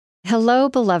Hello,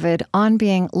 beloved On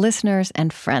Being listeners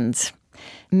and friends.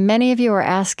 Many of you are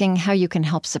asking how you can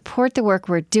help support the work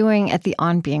we're doing at the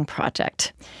On Being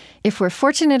Project. If we're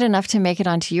fortunate enough to make it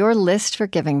onto your list for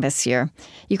giving this year,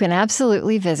 you can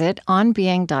absolutely visit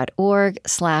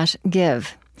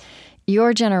onbeing.org/give.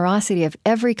 Your generosity of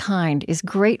every kind is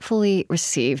gratefully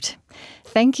received.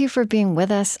 Thank you for being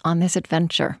with us on this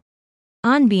adventure.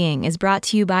 On Being is brought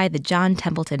to you by the John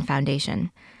Templeton Foundation.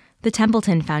 The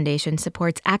Templeton Foundation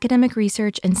supports academic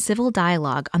research and civil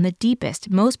dialogue on the deepest,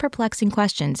 most perplexing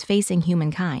questions facing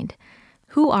humankind.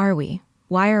 Who are we?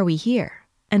 Why are we here?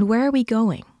 And where are we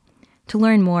going? To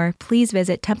learn more, please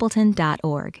visit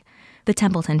templeton.org. The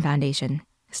Templeton Foundation.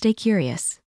 Stay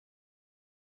curious.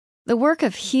 The work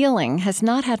of healing has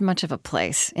not had much of a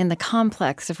place in the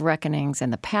complex of reckonings in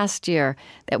the past year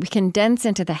that we condense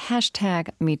into the hashtag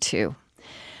 #MeToo.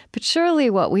 But surely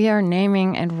what we are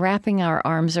naming and wrapping our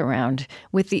arms around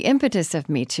with the impetus of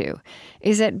Me Too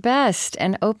is at best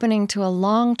an opening to a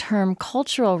long-term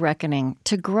cultural reckoning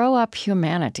to grow up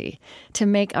humanity, to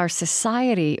make our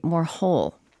society more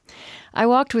whole. I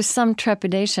walked with some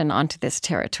trepidation onto this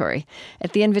territory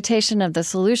at the invitation of the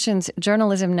Solutions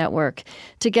Journalism Network,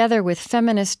 together with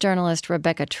feminist journalist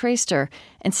Rebecca Traister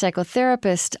and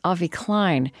psychotherapist Avi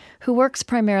Klein, who works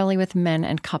primarily with men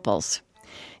and couples.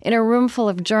 In a room full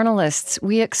of journalists,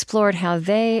 we explored how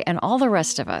they and all the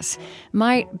rest of us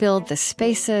might build the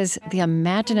spaces, the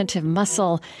imaginative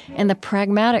muscle, and the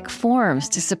pragmatic forms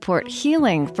to support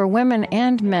healing for women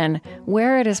and men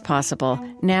where it is possible,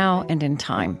 now and in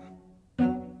time.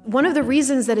 One of the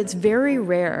reasons that it's very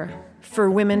rare for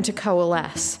women to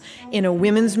coalesce in a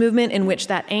women's movement in which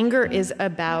that anger is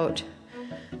about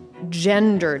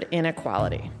gendered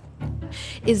inequality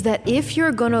is that if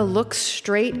you're going to look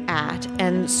straight at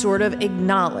and sort of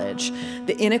acknowledge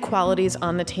the inequalities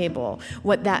on the table,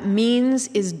 what that means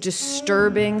is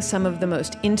disturbing some of the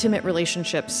most intimate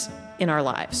relationships in our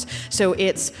lives. So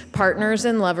it's partners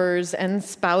and lovers and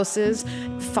spouses,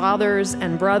 fathers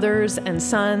and brothers and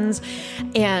sons,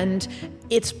 and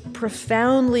it's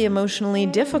profoundly emotionally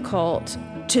difficult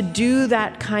to do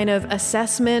that kind of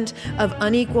assessment of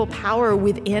unequal power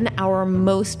within our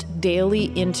most daily,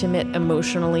 intimate,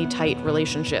 emotionally tight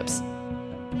relationships.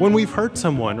 When we've hurt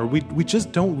someone, or we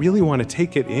just don't really want to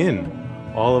take it in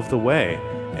all of the way.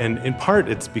 And in part,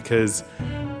 it's because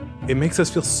it makes us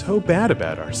feel so bad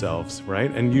about ourselves,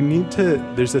 right? And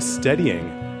there's a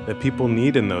steadying that people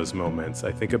need in those moments.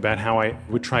 I think about how I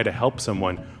would try to help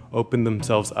someone open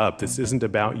themselves up. This isn't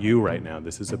about you right now.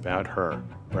 This is about her,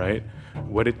 right?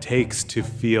 What it takes to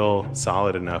feel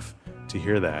solid enough to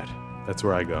hear that. That's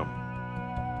where I go.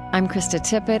 I'm Krista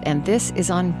Tippett, and this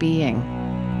is On Being.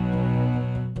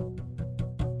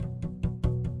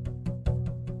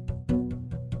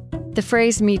 The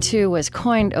phrase Me Too was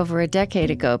coined over a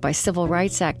decade ago by civil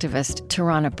rights activist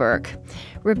Tarana Burke.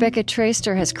 Rebecca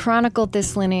Traister has chronicled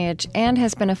this lineage and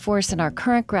has been a force in our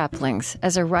current grapplings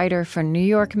as a writer for New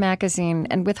York Magazine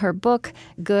and with her book,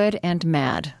 Good and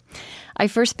Mad. I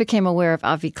first became aware of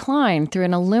Avi Klein through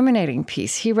an illuminating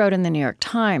piece he wrote in the New York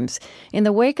Times in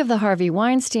the wake of the Harvey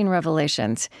Weinstein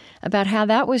revelations about how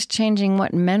that was changing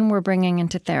what men were bringing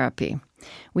into therapy.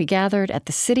 We gathered at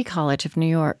the City College of New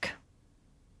York.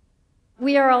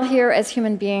 We are all here as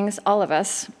human beings, all of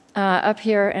us, up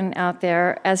here and out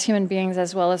there, as human beings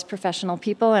as well as professional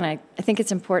people, and I think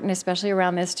it's important, especially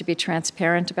around this, to be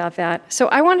transparent about that. So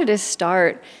I wanted to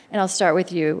start, and I'll start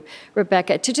with you,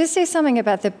 Rebecca, to just say something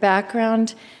about the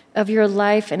background of your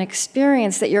life and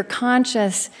experience that you're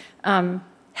conscious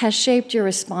has shaped your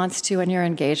response to and your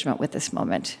engagement with this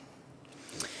moment.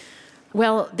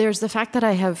 Well, there's the fact that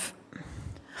I have,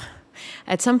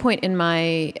 at some point in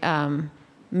my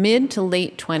mid to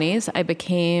late 20s, I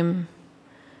became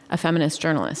a feminist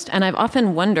journalist. And I've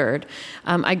often wondered,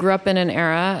 I grew up in an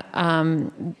era,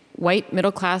 white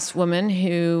middle-class woman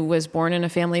who was born in a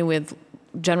family with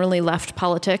generally left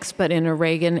politics, but in a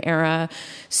Reagan-era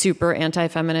super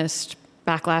anti-feminist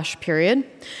backlash period.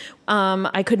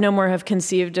 I could no more have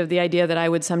conceived of the idea that I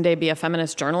would someday be a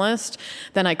feminist journalist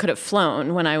than I could have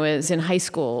flown when I was in high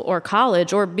school or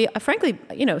college, or frankly,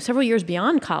 several years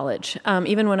beyond college,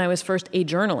 even when I was first a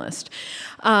journalist.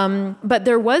 But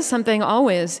there was something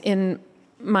always in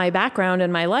my background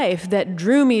and my life that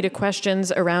drew me to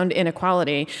questions around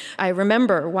inequality. I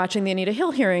remember watching the Anita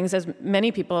Hill hearings, as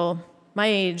many people my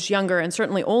age, younger, and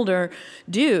certainly older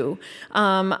do.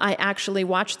 I actually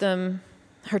watched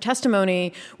her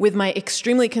testimony with my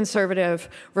extremely conservative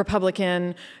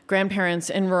Republican grandparents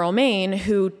in rural Maine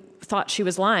who thought she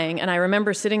was lying. And I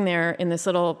remember sitting there in this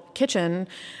little kitchen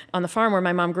on the farm where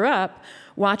my mom grew up,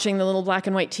 watching the little black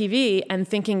and white TV and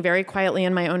thinking very quietly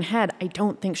in my own head, I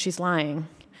don't think she's lying.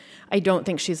 I don't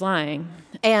think she's lying.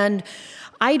 And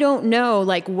I don't know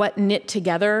like what knit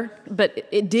together, but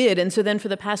it did. And so then for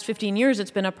the past 15 years, it's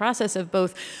been a process of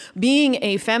both being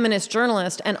a feminist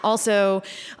journalist and also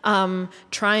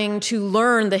trying to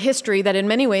learn the history that in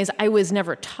many ways I was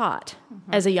never taught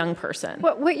as a young person.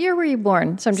 What year were you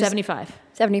born? So 75.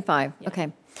 75, yeah.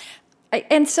 Okay.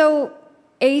 And so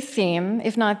a theme,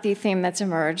 if not the theme that's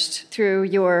emerged through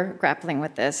your grappling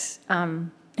with this,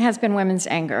 has been women's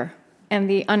anger and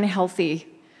the unhealthy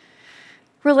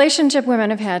relationship women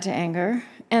have had to anger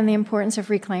and the importance of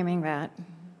reclaiming that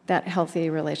healthy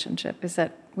relationship.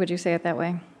 Would you say it that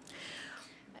way?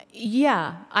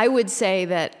 Yeah, I would say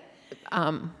that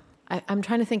I'm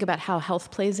trying to think about how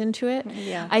health plays into it.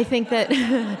 Yeah. I think that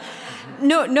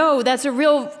no, that's a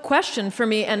real question for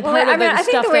me, and part of the I stuff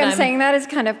think the way that I'm saying that is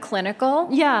kind of clinical.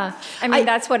 Yeah, I mean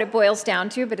that's what it boils down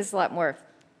to, but it's a lot more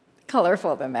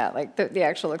colorful than that, like the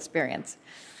actual experience.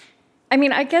 I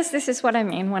mean, I guess this is what I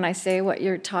mean when I say what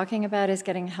you're talking about is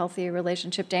getting a healthy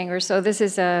relationship to anger. So this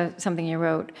is something you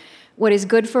wrote. What is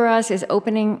good for us is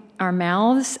opening our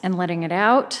mouths and letting it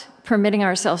out, permitting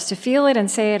ourselves to feel it and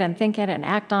say it and think it and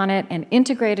act on it and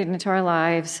integrate it into our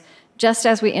lives, just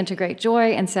as we integrate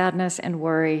joy and sadness and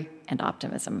worry and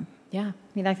optimism. Yeah. I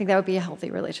mean, I think that would be a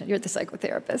healthy relationship. You're the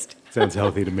psychotherapist. Sounds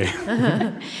healthy to me.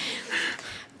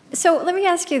 So let me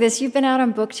ask you this. You've been out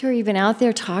on book tour. You've been out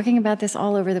there talking about this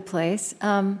all over the place.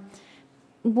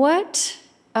 What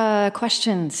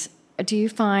questions do you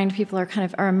find people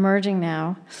are emerging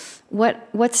now?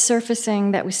 What's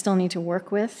surfacing that we still need to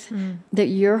work with that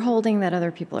you're holding that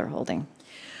other people are holding?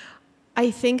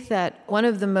 I think that one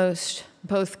of the most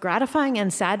both gratifying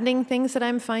and saddening things that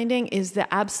I'm finding is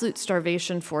the absolute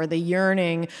starvation for, the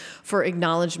yearning for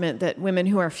acknowledgement that women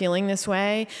who are feeling this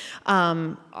way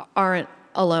aren't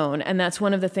alone. And that's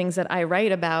one of the things that I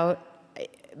write about,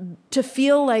 to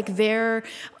feel like their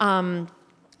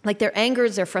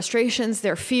angers, their frustrations,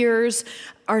 their fears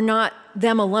are not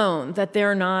them alone, that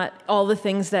they're not all the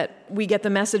things that we get the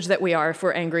message that we are if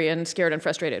we're angry and scared and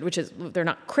frustrated, which is they're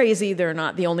not crazy, they're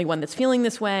not the only one that's feeling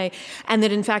this way, and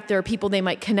that in fact there are people they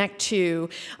might connect to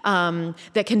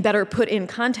that can better put in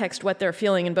context what they're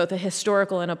feeling in both a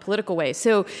historical and a political way.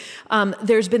 So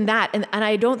there's been that, and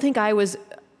I don't think I was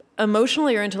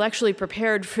emotionally or intellectually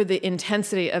prepared for the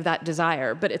intensity of that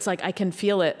desire, but it's like I can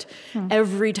feel it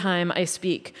every time I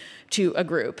speak to a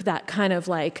group, that kind of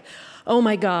like, oh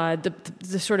my God,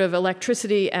 the sort of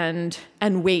electricity and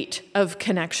weight of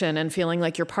connection and feeling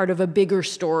like you're part of a bigger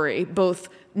story, both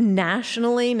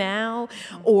nationally now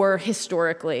or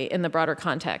historically in the broader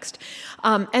context.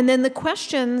 And then the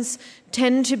questions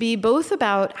tend to be both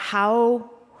about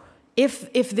how,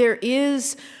 if there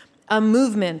is a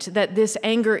movement that this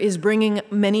anger is bringing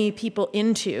many people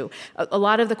into. A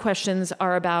lot of the questions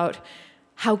are about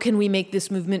how can we make this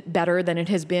movement better than it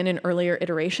has been in earlier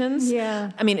iterations?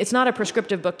 Yeah. I mean, it's not a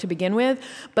prescriptive book to begin with,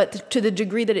 but to the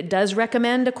degree that it does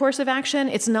recommend a course of action,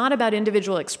 it's not about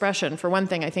individual expression. For one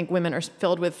thing, I think women are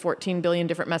filled with 14 billion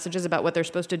different messages about what they're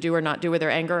supposed to do or not do with their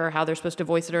anger, or how they're supposed to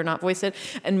voice it or not voice it.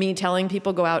 And me telling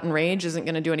people go out and rage isn't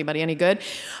going to do anybody any good.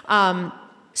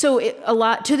 So a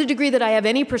lot, to the degree that I have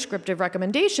any prescriptive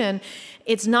recommendation,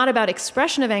 it's not about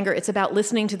expression of anger, it's about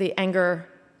listening to the anger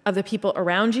of the people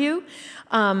around you,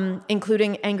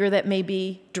 including anger that may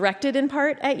be directed in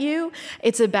part at you.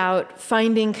 It's about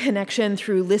finding connection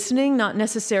through listening, not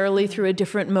necessarily through a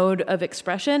different mode of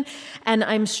expression. And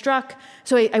I'm struck,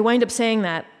 so I wind up saying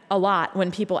that a lot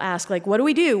when people ask, like, what do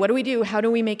we do? What do we do? How do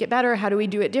we make it better? How do we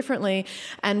do it differently?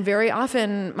 And very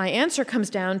often my answer comes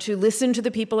down to listen to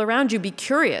the people around you, be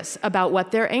curious about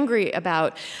what they're angry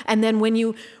about. And then when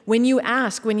you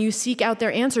ask, when you seek out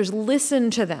their answers, listen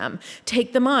to them,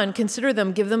 take them on, consider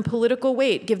them, give them political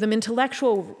weight, give them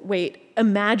intellectual weight.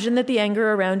 Imagine that the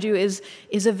anger around you is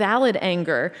a valid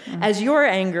anger, as your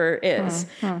anger is.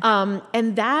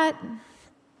 And that,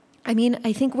 I mean,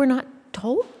 I think we're not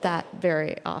told that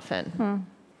very often.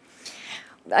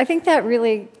 I think that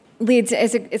really leads,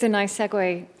 is a nice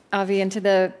segue, Avi, into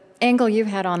the angle you've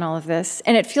had on all of this.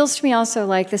 And it feels to me also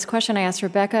like this question I asked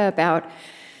Rebecca about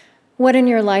what in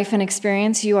your life and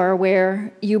experience you are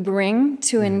aware you bring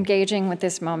to engaging with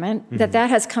this moment, that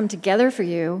has come together for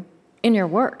you in your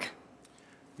work.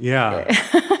 Yeah.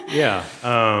 Yeah.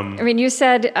 I mean, you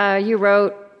said, you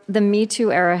wrote, the Me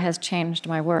Too era has changed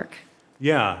my work.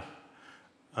 Yeah.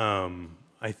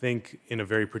 I think in a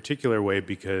very particular way,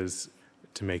 because,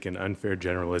 to make an unfair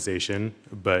generalization,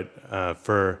 but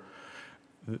for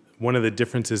one of the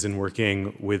differences in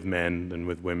working with men than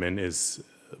with women is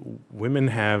women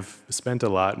have spent a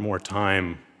lot more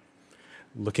time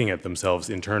looking at themselves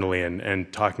internally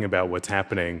and talking about what's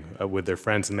happening with their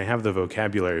friends, and they have the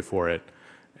vocabulary for it.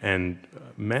 And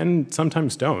men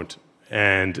sometimes don't.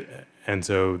 And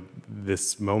so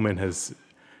this moment has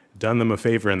done them a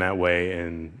favor in that way,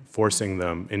 in forcing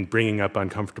them, in bringing up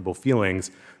uncomfortable feelings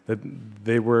that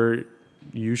they were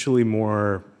usually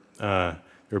more,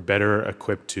 they're better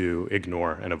equipped to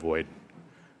ignore and avoid.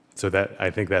 So that, I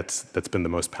think that's been the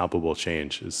most palpable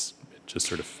change, is it just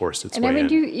sort of forced its way in. And I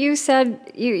mean, you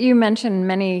said, you mentioned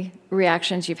many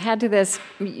reactions you've had to this.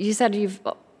 You said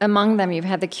among them, you've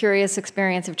had the curious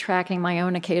experience of tracking my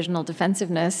own occasional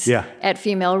defensiveness at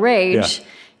female rage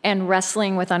and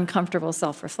wrestling with uncomfortable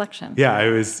self-reflection.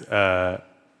 Yeah,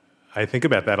 I think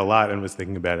about that a lot, and was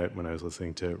thinking about it when I was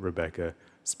listening to Rebecca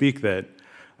speak, that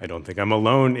I don't think I'm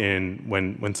alone in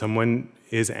when someone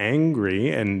is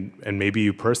angry, and maybe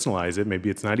you personalize it, maybe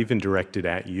it's not even directed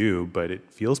at you, but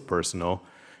it feels personal.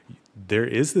 There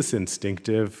is this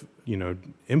instinctive,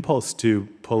 impulse to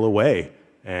pull away,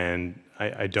 and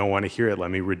I don't want to hear it.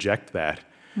 Let me reject that.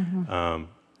 Mm-hmm.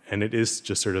 And it is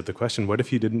just sort of the question, what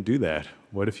if you didn't do that?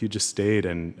 What if you just stayed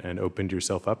and opened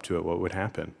yourself up to it? What would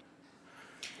happen?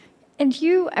 And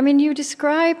you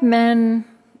describe men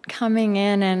coming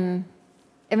in, and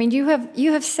you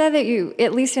have said that you,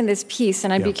 at least in this piece,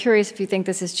 and I'd be curious if you think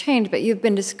this has changed, but you've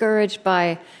been discouraged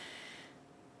by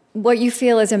what you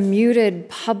feel is a muted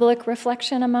public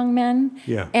reflection among men,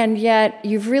 and yet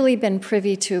you've really been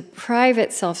privy to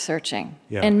private self-searching,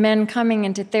 and men coming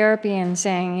into therapy and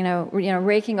saying,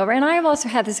 raking over. And I've also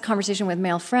had this conversation with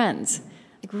male friends,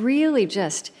 like really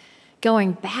just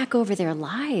going back over their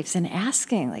lives and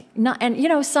asking,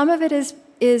 some of it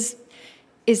is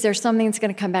there something that's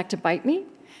going to come back to bite me?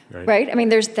 Right? I mean,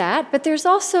 there's that, but there's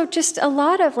also just a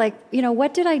lot of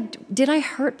what did I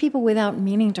hurt people without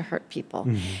meaning to hurt people?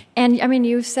 Mm-hmm. And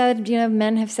you've said,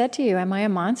 men have said to you, am I a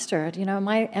monster?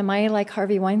 Am I like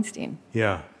Harvey Weinstein?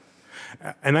 Yeah.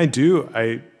 And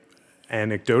anecdotally,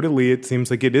 it seems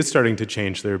like it is starting to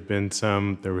change. There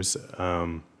was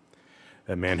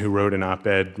a man who wrote an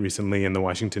op-ed recently in the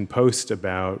Washington Post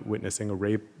about witnessing a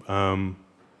rape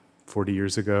 40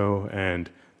 years ago, and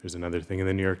there's another thing in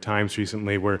the New York Times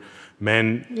recently where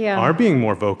men are being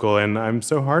more vocal, and I'm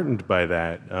so heartened by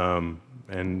that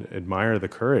and admire the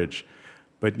courage.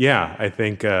 But I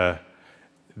think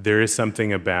there is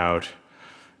something about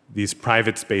these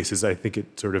private spaces. I think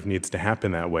it sort of needs to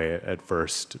happen that way at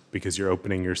first, because you're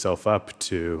opening yourself up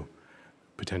to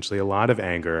potentially a lot of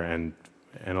anger and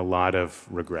a lot of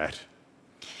regret.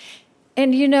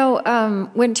 And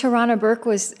when Tarana Burke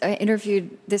was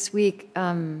interviewed this week,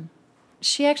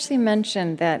 she actually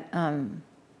mentioned that,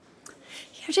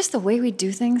 just the way we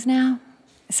do things now,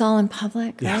 it's all in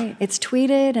public, right? It's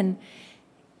tweeted,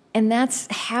 and that's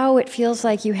how it feels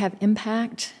like you have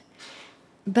impact.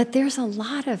 But there's a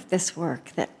lot of this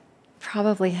work that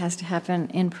probably has to happen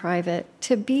in private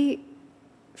to be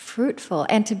fruitful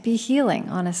and to be healing,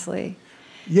 honestly.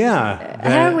 Yeah.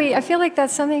 I feel like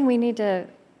that's something we need to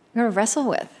wrestle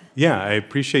with. Yeah, I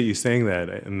appreciate you saying that,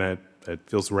 and that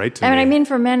feels right to me. I mean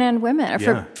for men and women,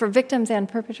 or for victims and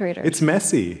perpetrators. It's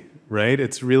messy, right?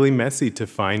 It's really messy to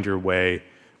find your way.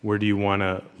 Where do you want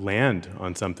to land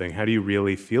on something? How do you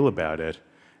really feel about it?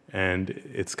 And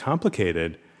it's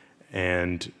complicated.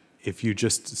 And if you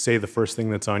just say the first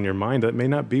thing that's on your mind, that may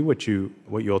not be what you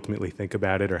ultimately think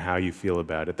about it or how you feel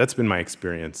about it. That's been my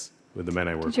experience with the men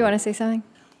I work with. Did you want to say something?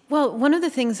 Well, one of the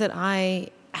things that I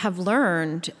have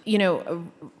learned,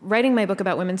 writing my book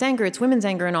about women's anger, it's women's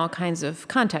anger in all kinds of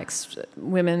contexts.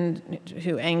 Women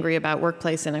who angry about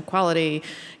workplace inequality,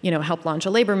 help launch a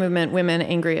labor movement. Women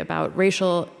angry about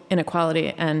racial inequality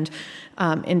and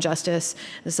injustice.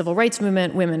 The civil rights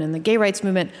movement, women in the gay rights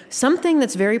movement. Something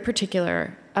that's very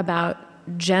particular about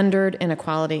gendered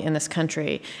inequality in this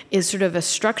country is sort of a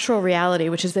structural reality,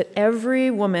 which is that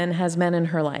every woman has men in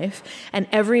her life, and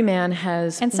every man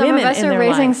has women in their life. And some of us are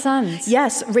raising sons.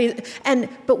 Yes,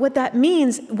 but what that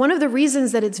means, one of the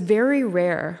reasons that it's very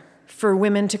rare for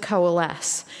women to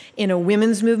coalesce in a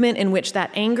women's movement in which that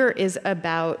anger is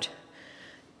about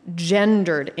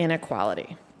gendered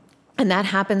inequality, and that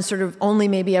happens sort of only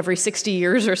maybe every 60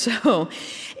 years or so,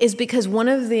 is because one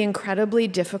of the incredibly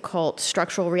difficult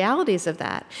structural realities of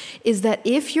that is that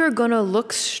if you're going to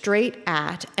look straight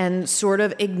at and sort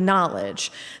of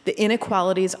acknowledge the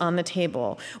inequalities on the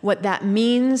table, what that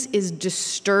means is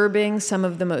disturbing some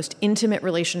of the most intimate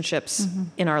relationships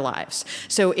in our lives.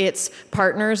 So it's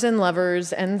partners and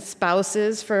lovers and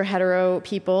spouses for hetero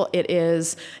people.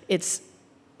 It's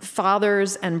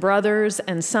fathers and brothers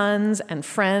and sons and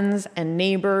friends and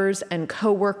neighbors and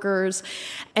coworkers.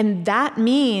 And that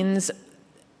means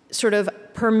sort of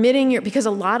because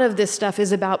a lot of this stuff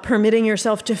is about permitting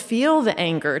yourself to feel the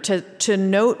anger, to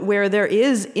note where there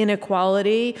is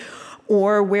inequality,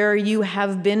 or where you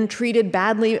have been treated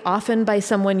badly, often by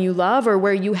someone you love, or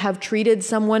where you have treated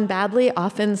someone badly,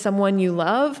 often someone you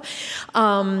love.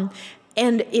 And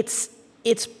it's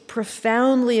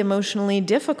profoundly emotionally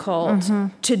difficult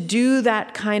to do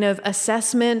that kind of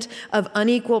assessment of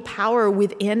unequal power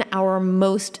within our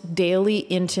most daily,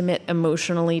 intimate,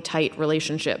 emotionally tight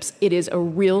relationships. It is a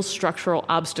real structural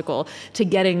obstacle to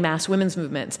getting mass women's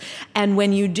movements. And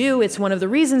when you do, it's one of the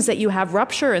reasons that you have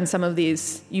rupture in some of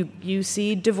these. You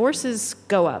see divorces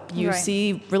go up. You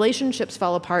see relationships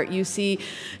fall apart. You see,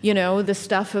 the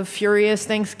stuff of furious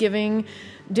Thanksgiving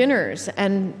dinners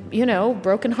and,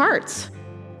 broken hearts.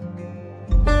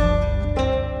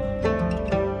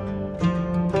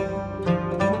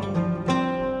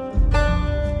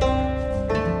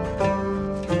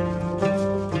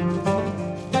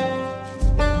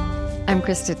 I'm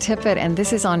Krista Tippett, and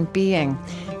this is On Being.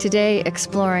 Today,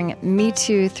 exploring Me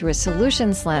Too through a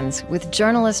solutions lens with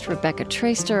journalist Rebecca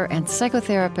Traister and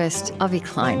psychotherapist Avi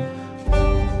Klein.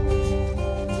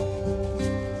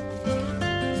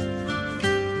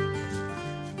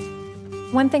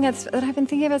 One thing that I've been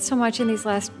thinking about so much in these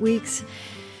last weeks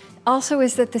also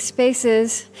is that the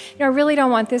spaces, I really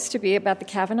don't want this to be about the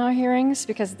Kavanaugh hearings,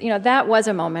 because, that was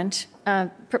a moment,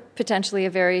 potentially a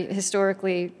very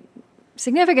historically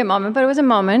significant moment, but it was a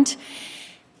moment,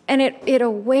 and it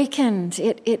awakened,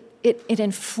 it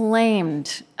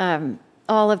inflamed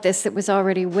all of this that was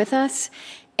already with us,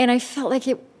 and I felt like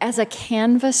it as a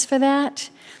canvas for that,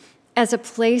 as a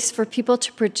place for people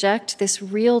to project this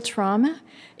real trauma.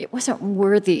 It wasn't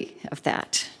worthy of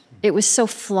that. It was so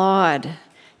flawed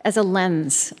as a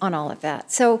lens on all of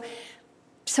that. So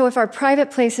if our private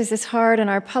places is hard and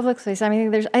our public place,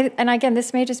 and again,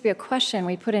 this may just be a question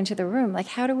we put into the room, like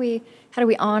how do we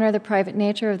honor the private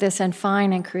nature of this and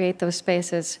find and create those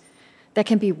spaces that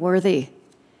can be worthy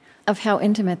of how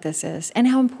intimate this is and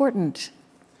how important?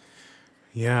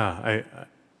 Yeah,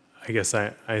 I guess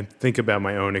I think about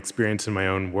my own experience in my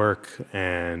own work,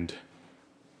 and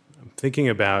I'm thinking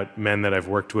about men that I've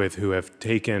worked with who have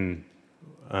taken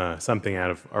something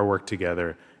out of our work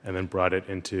together and then brought it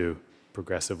into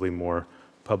progressively more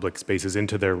public spaces,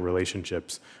 into their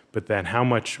relationships, but then how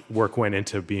much work went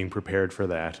into being prepared for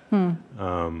that,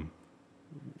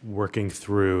 working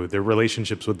through their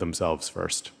relationships with themselves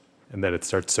first, and that it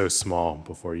starts so small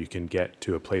before you can get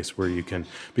to a place where you can,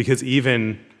 because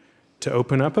even to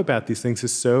open up about these things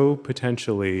is so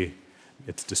potentially,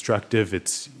 it's destructive,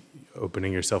 it's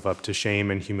opening yourself up to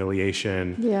shame and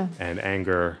humiliation and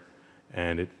anger,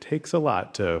 and it takes a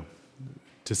lot to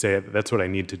say that's what I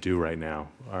need to do right now.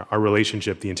 Our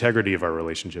relationship, the integrity of our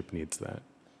relationship needs that.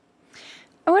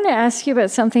 I want to ask you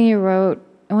about something you wrote.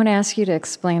 I want to ask you to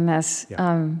explain this.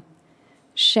 Yeah.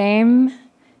 Shame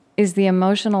is the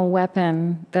emotional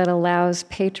weapon that allows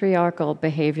patriarchal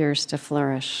behaviors to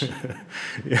flourish.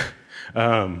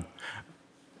 Yeah.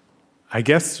 I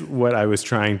guess what I was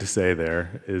trying to say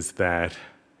there is that,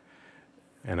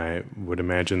 and I would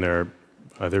imagine there are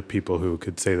other people who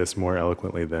could say this more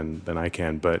eloquently than I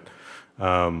can, but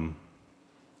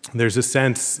there's a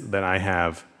sense that I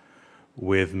have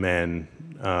with men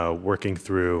working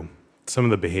through some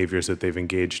of the behaviors that they've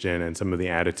engaged in and some of the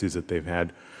attitudes that they've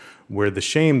had, where the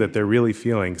shame that they're really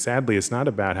feeling, sadly, it's not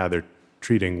about how they're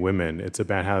treating women, it's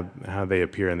about how they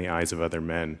appear in the eyes of other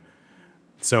men.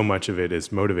 So much of it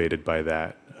is motivated by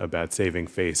that, about saving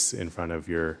face in front of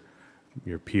your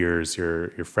peers, your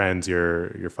friends,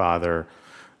 your father.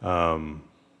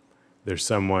 There's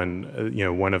someone,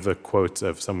 one of the quotes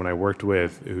of someone I worked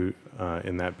with who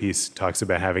in that piece talks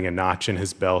about having a notch in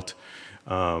his belt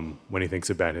when he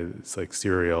thinks about his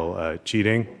serial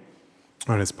cheating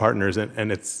on his partners,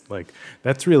 and it's like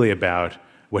that's really about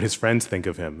what his friends think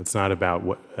of him. It's not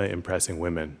about impressing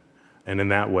women, and in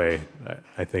that way,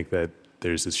 I think that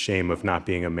there's this shame of not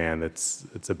being a man.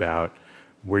 It's about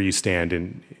where you stand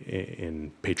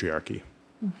in patriarchy.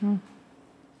 Mm-hmm.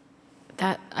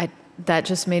 That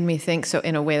just made me think, so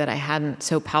in a way that I hadn't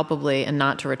so palpably, and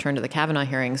not to return to the Kavanaugh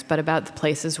hearings, but about the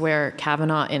places where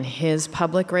Kavanaugh, in his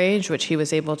public rage, which he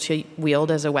was able to wield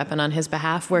as a weapon on his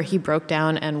behalf, where he broke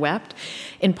down and wept.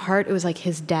 In part, it was like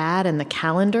his dad and the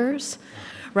calendars,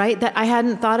 right? That I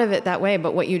hadn't thought of it that way,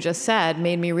 but what you just said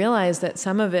made me realize that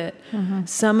some of it,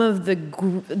 some of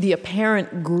the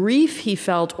apparent grief he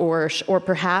felt, or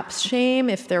perhaps shame,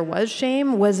 if there was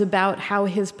shame, was about how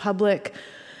his public,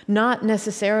 not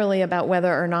necessarily about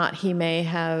whether or not he may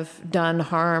have done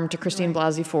harm to Christine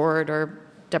Blasey Ford or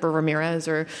Deborah Ramirez,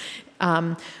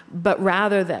 but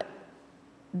rather that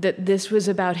that this was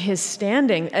about his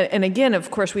standing. And again,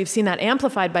 of course, we've seen that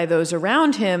amplified by those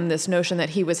around him, this notion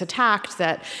that he was attacked,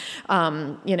 that,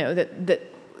 that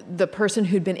the person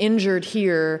who'd been injured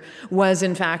here was,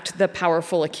 in fact, the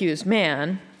powerful accused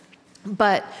man.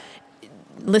 But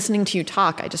listening to you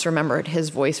talk, I just remembered his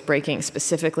voice breaking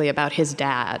specifically about his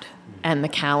dad and the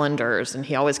calendars, and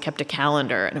he always kept a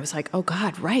calendar. And it was like, oh,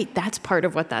 God, right, that's part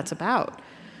of what that's about.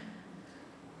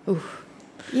 Ooh.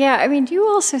 Yeah, I mean, you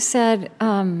also said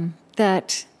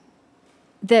that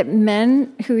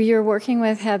men who you're working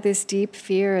with have this deep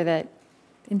fear that,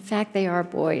 in fact, they are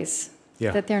boys,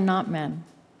 that they're not men,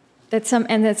 that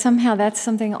somehow that's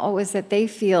something always that they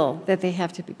feel that they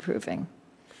have to be proving.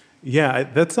 Yeah,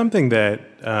 that's something that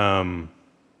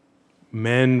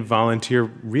men volunteer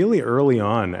really early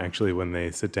on, actually, when they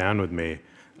sit down with me.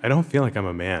 I don't feel like I'm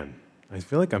a man. I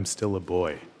feel like I'm still a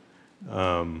boy.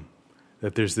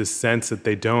 That there's this sense that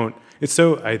they don't.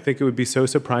 I think it would be so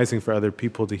surprising for other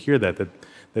people to hear that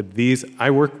I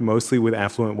work mostly with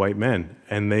affluent white men,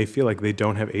 and they feel like they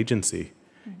don't have agency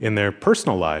in their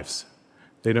personal lives.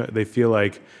 They feel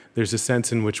like there's a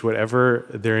sense in which whatever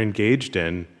they're engaged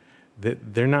in,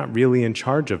 that they're not really in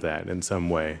charge of that in some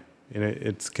way. And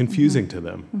it's confusing to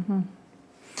them. Mm-hmm.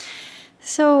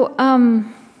 So,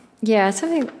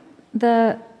 something,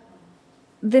 the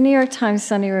New York Times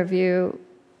Sunday Review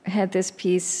had this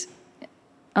piece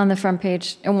on the front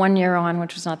page, and 1 year on,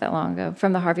 which was not that long ago,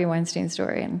 from the Harvey Weinstein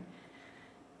story. And,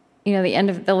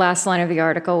 the last line of the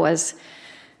article was,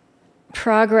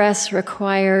 "Progress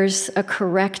requires a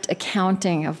correct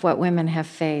accounting of what women have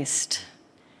faced."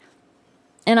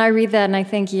 And I read that and I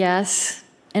think, yes,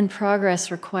 and progress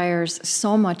requires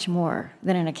so much more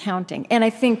than an accounting. And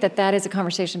I think that is a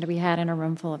conversation to be had in a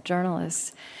room full of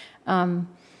journalists.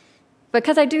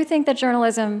 Because I do think that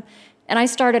journalism, and I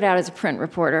started out as a print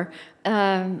reporter,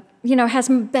 has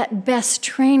best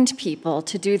trained people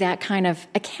to do that kind of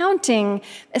accounting,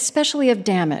 especially of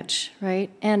damage,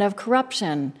 right, and of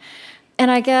corruption.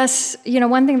 And I guess,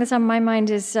 one thing that's on my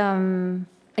mind is,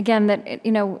 again, that,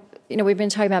 we've been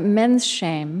talking about men's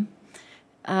shame.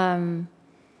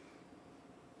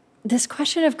 This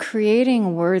question of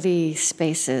creating worthy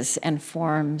spaces and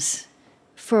forms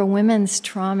for women's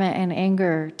trauma and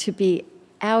anger to be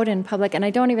out in public, and I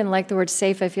don't even like the word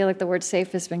safe. I feel like the word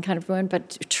safe has been kind of ruined,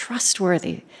 but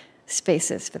trustworthy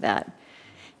spaces for that.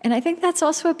 And I think that's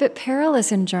also a bit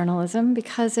perilous in journalism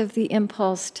because of the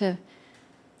impulse to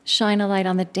shine a light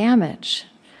on the damage.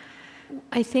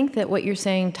 I think that what you're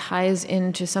saying ties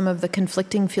into some of the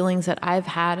conflicting feelings that I've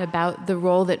had about the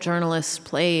role that journalists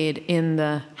played in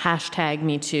the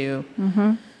 #MeToo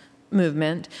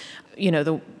movement.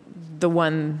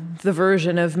 The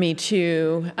version of Me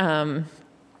Too,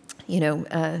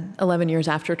 11 years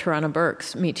after Tarana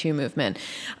Burke's Me Too movement,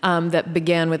 that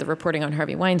began with the reporting on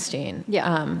Harvey Weinstein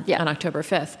on October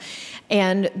 5th.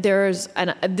 And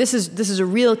this is a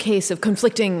real case of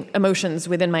conflicting emotions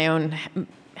within my own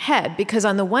head, because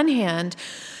on the one hand,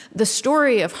 the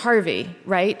story of Harvey,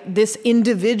 right, this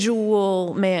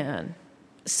individual man,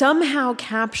 somehow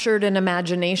captured an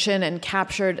imagination and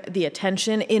captured the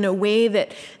attention in a way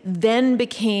that then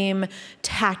became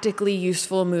tactically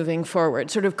useful moving forward,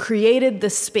 sort of created the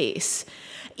space,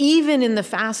 even in the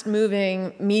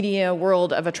fast-moving media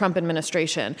world of a Trump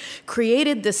administration,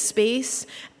 created the space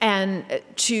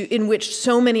in which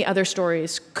so many other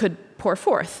stories could pour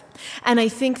forth. And I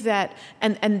think that,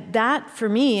 and that for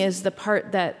me is the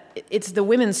part that it's the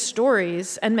women's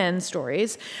stories and men's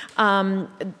stories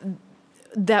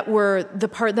that were the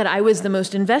part that I was the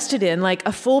most invested in, like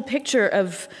a full picture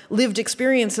of lived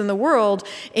experience in the world,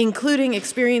 including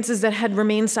experiences that had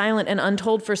remained silent and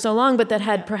untold for so long, but that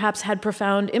had perhaps had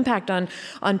profound impact on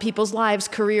people's lives,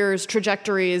 careers,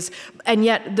 trajectories, and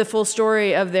yet the full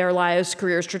story of their lives,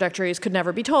 careers, trajectories could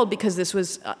never be told because this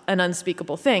was an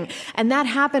unspeakable thing. And that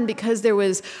happened because there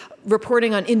was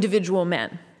reporting on individual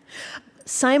men.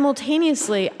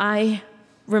 Simultaneously, I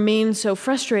remain so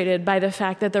frustrated by the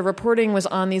fact that the reporting was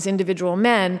on these individual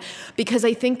men, because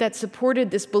I think that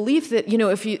supported this belief that,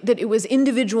 that it was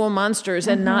individual monsters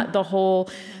and not the whole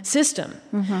system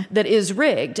that is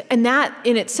rigged. And that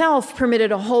in itself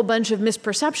permitted a whole bunch of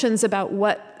misperceptions about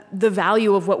what the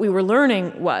value of what we were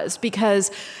learning was, because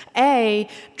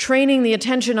training the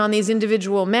attention on these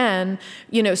individual men,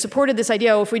 supported this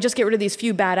idea, if we just get rid of these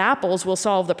few bad apples, we'll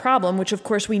solve the problem, which of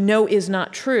course we know is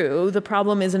not true. The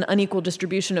problem is an unequal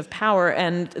distribution of power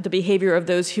and the behavior of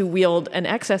those who wield an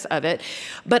excess of it.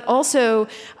 But also,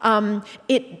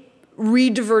 it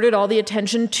rediverted all the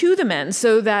attention to the men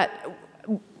so that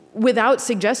without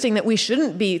suggesting that we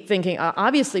shouldn't be thinking,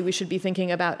 obviously we should be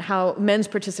thinking about how men's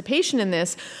participation in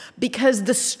this, because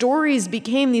the stories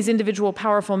became these individual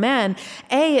powerful men.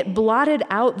 It blotted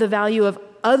out the value of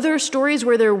other stories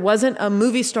where there wasn't a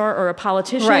movie star or a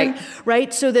politician,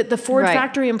 right? So that the Ford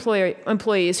factory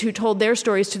employees who told their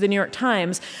stories to the New York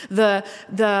Times, the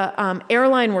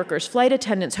airline workers, flight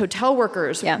attendants, hotel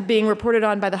workers being reported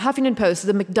on by the Huffington Post,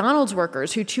 the McDonald's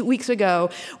workers who 2 weeks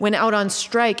ago went out on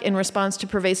strike in response to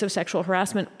pervasive sexual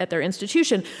harassment at their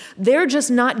institution, they're just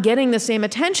not getting the same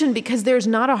attention because there's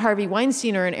not a Harvey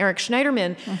Weinstein or an Eric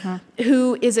Schneiderman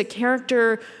who is a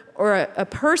character or a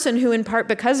person who, in part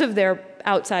because of their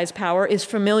outsized power, is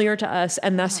familiar to us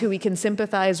and thus who we can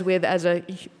sympathize with as a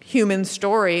human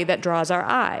story that draws our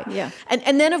eye. Yeah.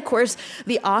 And then, of course,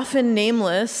 the often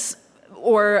nameless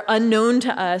or unknown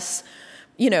to us,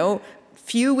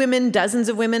 few women, dozens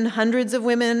of women, hundreds of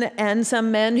women, and some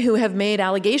men who have made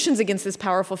allegations against this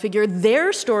powerful figure,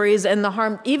 their stories and the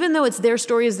harm, even though it's their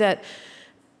stories that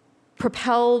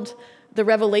propelled the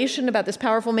revelation about this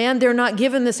powerful man, they're not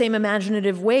given the same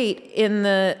imaginative weight in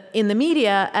the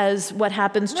media as what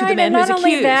happens to the man who's accused. Not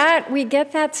only that, we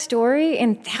get that story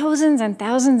in thousands and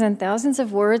thousands and thousands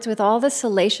of words with all the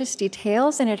salacious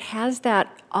details, and it has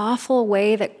that awful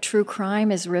way that true crime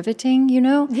is riveting,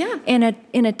 Yeah.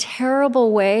 In a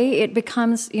terrible way, it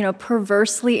becomes,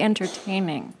 perversely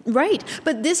entertaining. Right.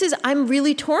 But I'm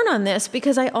really torn on this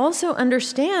because I also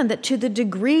understand that to the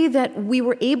degree that we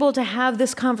were able to have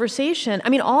this conversation,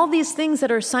 all these things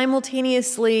that are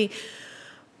simultaneously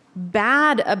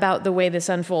bad about the way this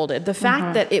unfolded, the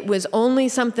fact that it was only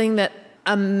something that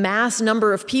a mass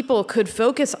number of people could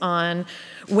focus on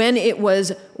when it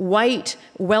was white,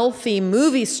 wealthy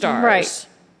movie stars.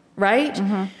 Right?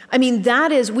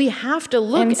 That is, we have to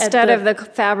look instead of the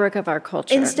fabric of our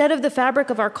culture. Instead of the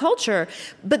fabric of our culture.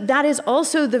 But that is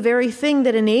also the very thing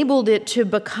that enabled it to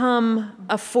become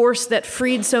a force that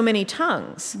freed so many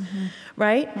tongues.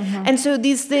 Right? And so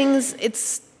these things,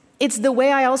 it's the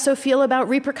way I also feel about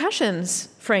repercussions,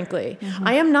 frankly.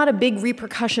 I am not a big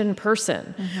repercussion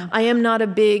person. I am not a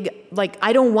big,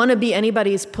 I don't want to be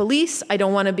anybody's police. I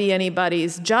don't want to be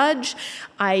anybody's judge.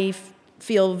 I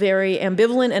feel very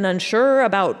ambivalent and unsure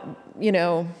about,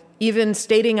 even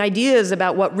stating ideas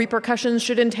about what repercussions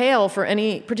should entail for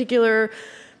any particular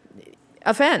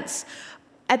offense.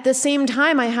 At the same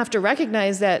time, I have to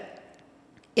recognize that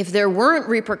if there weren't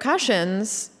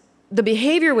repercussions, the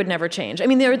behavior would never change.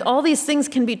 All these things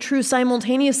can be true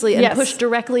simultaneously and pushed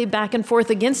directly back and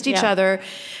forth against each other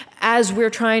as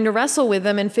we're trying to wrestle with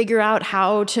them and figure out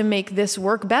how to make this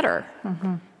work better.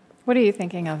 What are you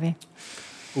thinking, Avi?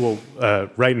 Well,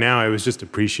 right now I was just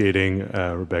appreciating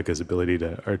Rebecca's ability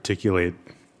to articulate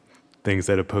things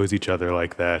that oppose each other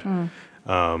like that.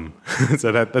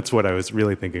 So that's what I was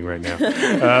really thinking right now.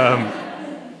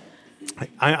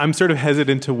 I'm sort of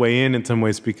hesitant to weigh in some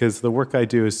ways because the work I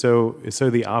do is so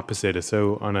the opposite, is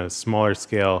so on a smaller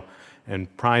scale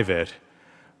and private.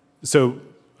 So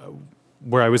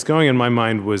where I was going in my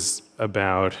mind was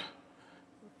about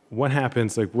what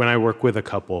happens when I work with a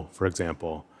couple, for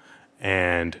example,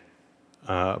 and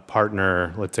a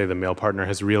partner, let's say the male partner,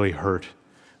 has really hurt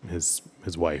his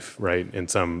wife, right, in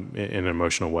an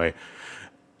emotional way.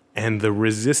 And the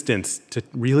resistance to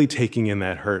really taking in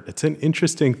that hurt. It's an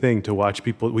interesting thing to watch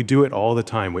people. We do it all the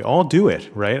time. We all do it,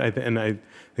 right? I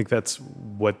think that's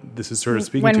what this is sort of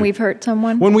speaking to. When we've hurt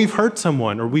someone? When we've hurt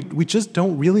someone, or we just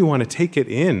don't really want to take it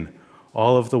in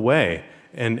all of the way.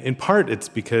 And in part, it's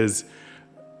because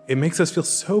it makes us feel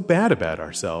so bad about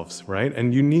ourselves, right?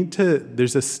 And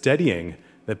there's a steadying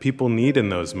that people need in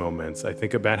those moments. I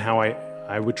think about how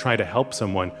I would try to help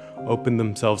someone open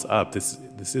themselves up. This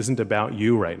isn't about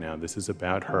you right now. This is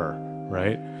about her,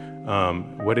 right?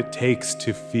 What it takes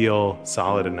to feel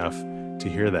solid enough to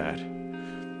hear that.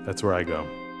 That's where I go.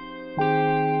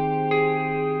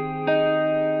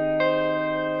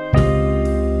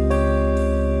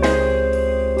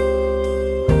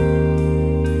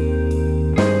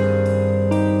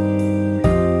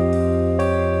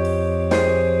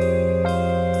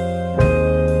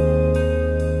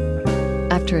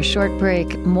 After a short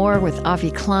break, more with Avi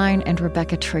Klein and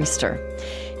Rebecca Traister.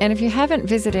 And if you haven't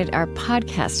visited our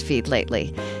podcast feed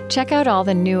lately, check out all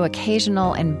the new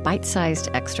occasional and bite-sized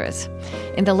extras.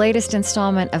 In the latest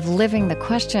installment of Living the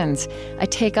Questions, I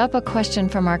take up a question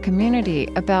from our community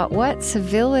about what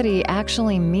civility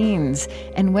actually means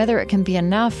and whether it can be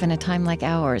enough in a time like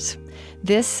ours.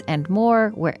 This and more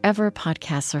wherever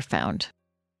podcasts are found.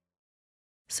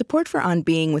 Support for On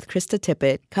Being with Krista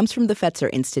Tippett comes from the Fetzer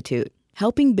Institute,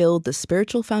 helping build the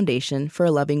spiritual foundation for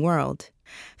a loving world.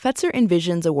 Fetzer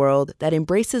envisions a world that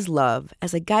embraces love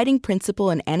as a guiding principle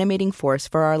and animating force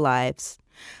for our lives.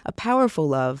 A powerful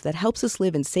love that helps us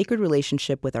live in sacred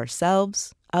relationship with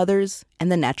ourselves, others,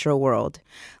 and the natural world.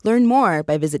 Learn more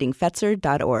by visiting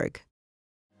Fetzer.org.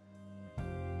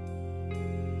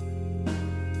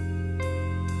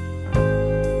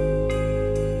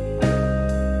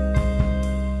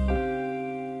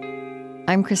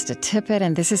 I'm Krista Tippett,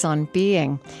 and this is On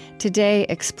Being. Today,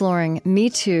 exploring Me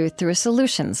Too through a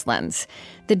solutions lens,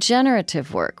 the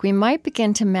generative work we might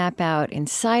begin to map out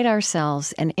inside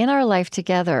ourselves and in our life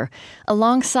together,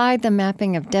 alongside the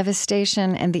mapping of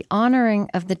devastation and the honoring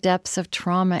of the depths of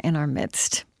trauma in our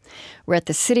midst. We're at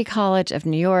the City College of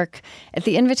New York at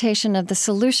the invitation of the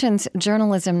Solutions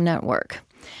Journalism Network.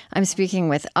 I'm speaking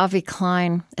with Avi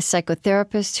Klein, a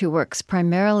psychotherapist who works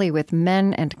primarily with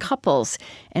men and couples,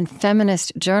 and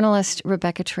feminist journalist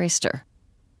Rebecca Traister.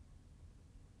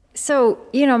 So,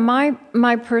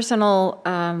 my personal,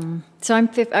 I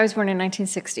was born in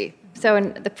 1960. So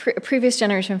in the previous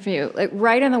generation for you, like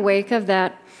right in the wake of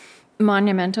that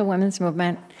monumental women's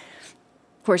movement,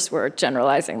 of course, we're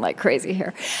generalizing like crazy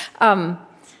here. So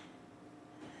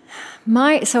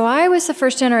I was the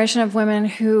first generation of women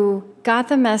who got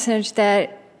the message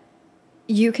that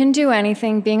you can do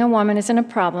anything. Being a woman isn't a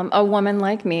problem. A woman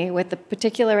like me, with the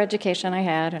particular education I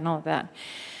had and all of that,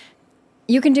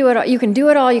 you can do it all. You can do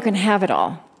it all. You can have it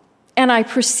all. And I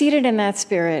proceeded in that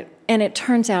spirit, and it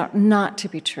turns out not to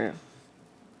be true.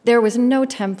 There was no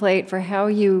template for how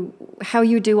you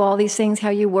do all these things, how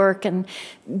you work and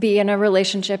be in a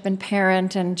relationship and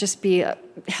parent and just be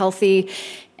healthy.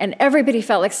 And everybody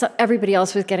felt like everybody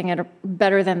else was getting it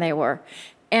better than they were.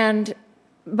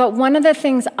 But one of the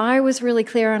things I was really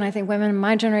clear on, I think women in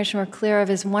my generation were clear of,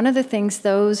 is one of the things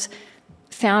those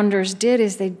founders did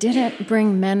is they didn't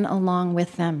bring men along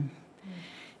with them.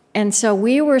 And so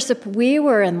we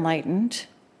were enlightened.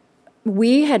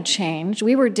 We had changed.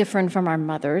 We were different from our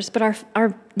mothers, but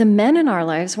the men in our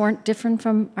lives weren't different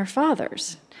from our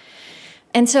fathers.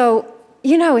 And so,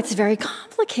 it's very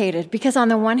complicated because on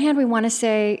the one hand, we want to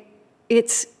say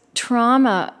it's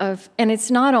trauma and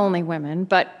it's not only women,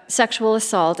 but sexual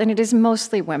assault, and it is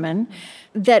mostly women,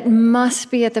 that must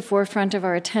be at the forefront of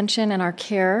our attention and our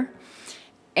care.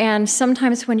 And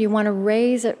sometimes when you want to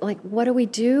raise it, like, what do we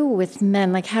do with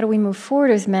men? Like, how do we move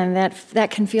forward with men? That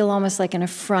can feel almost like an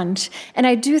affront. And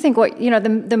I do think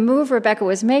the move Rebecca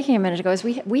was making a minute ago is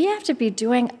we have to be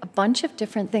doing a bunch of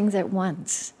different things at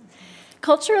once.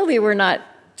 Culturally, we're not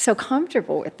so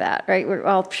comfortable with that, right? We're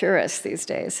all purists these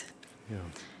days. Yeah.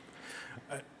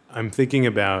 I'm thinking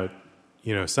about,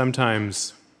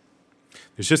 sometimes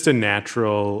there's just a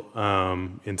natural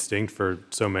instinct for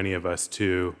so many of us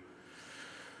to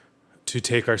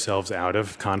take ourselves out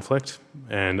of conflict.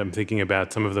 And I'm thinking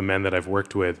about some of the men that I've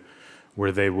worked with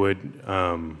where they would,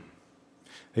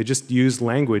 they just use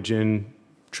language in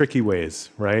tricky ways,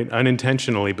 right?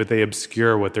 Unintentionally, but they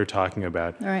obscure what they're talking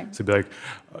about. Right. So it'd be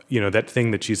like, that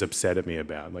thing that she's upset at me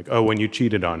about, like, oh, when you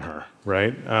cheated on her,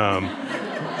 right?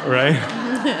 Right?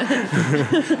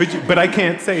 but I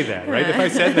can't say that, right? If I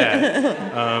said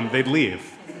that, they'd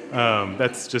leave.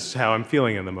 That's just how I'm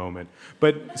feeling in the moment.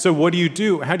 But so what do you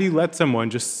do? How do you let someone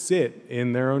just sit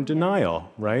in their own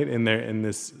denial, right?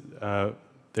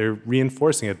 They're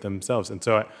reinforcing it themselves. And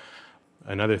so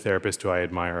another therapist who I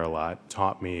admire a lot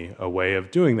taught me a way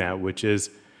of doing that, which is,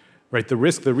 right, the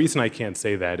reason I can't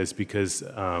say that is because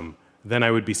then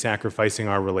I would be sacrificing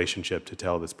our relationship to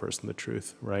tell this person the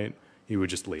truth, right? He would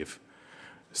just leave.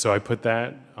 So I put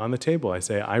that on the table. I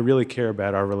say, I really care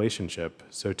about our relationship,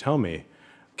 so tell me,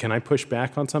 can I push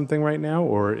back on something right now,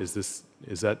 or is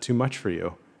that too much for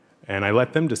you? And I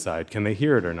let them decide, can they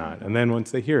hear it or not? And then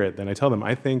once they hear it, then I tell them,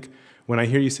 I think when I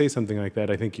hear you say something like that,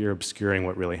 I think you're obscuring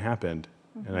what really happened.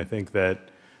 Mm-hmm. And I think that,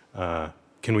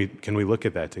 can we look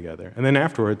at that together? And then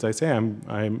afterwards, I say,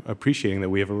 I'm appreciating that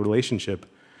we have a relationship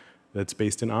that's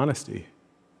based in honesty,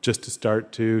 just to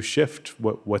start to shift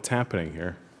what's happening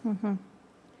here. Mm-hmm.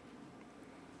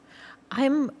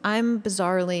 I'm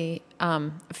bizarrely,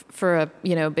 for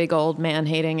a big old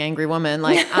man-hating angry woman,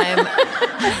 like I'm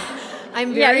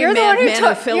very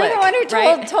manophilic. You're the one who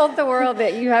right? told the world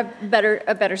that you have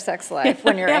a better sex life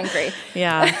when you're angry.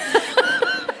 Yeah.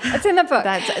 It's in the book.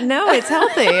 It's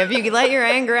healthy. If you let your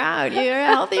anger out, you're a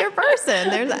healthier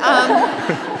person.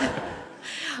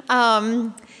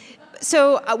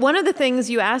 So one of the things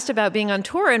you asked about being on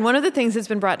tour, and one of the things that's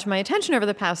been brought to my attention over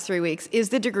the past 3 weeks, is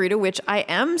the degree to which I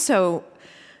am so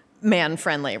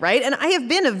man-friendly, right? And I have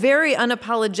been a very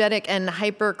unapologetic and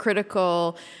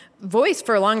hypercritical voice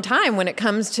for a long time when it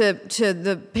comes to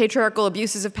the patriarchal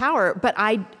abuses of power. But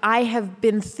I have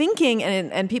been thinking,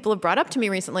 and people have brought up to me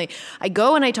recently, I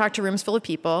go and I talk to rooms full of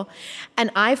people, and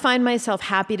I find myself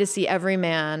happy to see every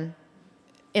man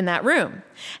in that room.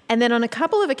 And then on a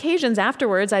couple of occasions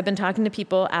afterwards, I've been talking to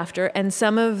people after, and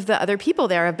some of the other people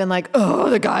there have been like, oh,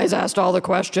 the guys asked all the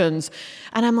questions.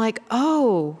 And I'm like,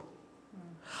 oh,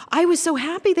 I was so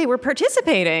happy they were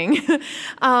participating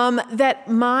that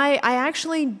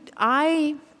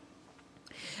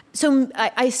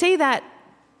I say that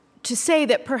to say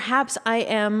that perhaps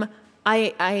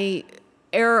I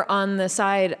err on the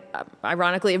side,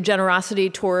 ironically, of generosity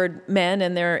toward men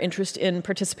and their interest in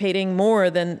participating more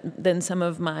than some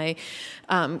of my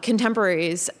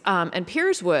contemporaries and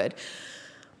peers would.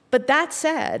 But that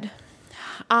said,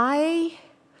 I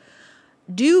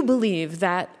do believe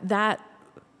that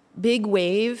big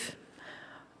wave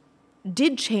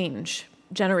did change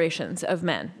generations of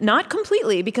men. Not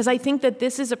completely, because I think that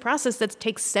this is a process that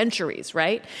takes centuries,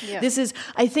 right? Yeah.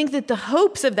 I think that the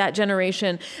hopes of that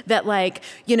generation that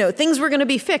things were going to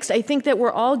be fixed, I think that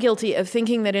we're all guilty of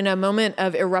thinking that in a moment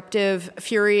of eruptive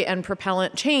fury and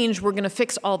propellant change, we're going to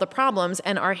fix all the problems.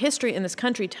 And our history in this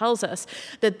country tells us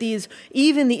that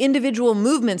even the individual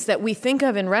movements that we think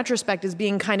of in retrospect as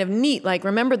being kind of neat, like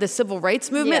remember the civil rights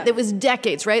movement? That was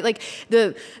decades, right?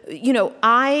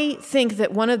 I think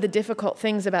that one of the difficult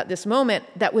things about this moment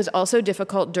that was also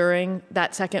difficult during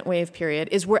that second wave period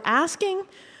is we're asking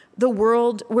the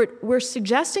world, we're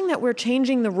suggesting that we're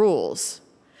changing the rules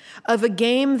of a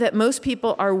game that most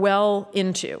people are well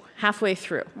into, halfway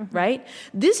through, right?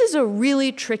 This is a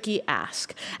really tricky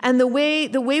ask. And the way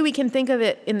we can think of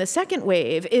it in the second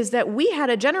wave is that we had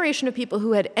a generation of people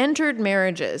who had entered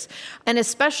marriages, and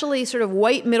especially sort of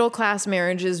white middle-class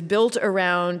marriages built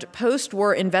around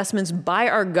post-war investments by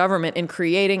our government in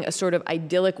creating a sort of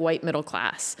idyllic white middle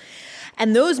class.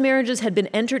 And those marriages had been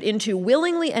entered into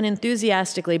willingly and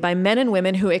enthusiastically by men and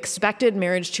women who expected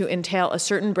marriage to entail a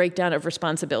certain breakdown of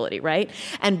responsibility, right?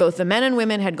 And both the men and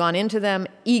women had gone into them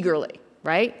eagerly,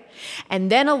 right? And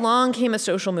then along came a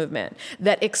social movement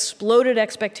that exploded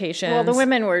expectations. Well, the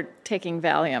women were taking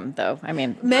Valium, though. I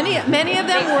mean, many of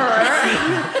them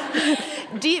were.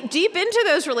 Deep into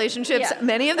those relationships,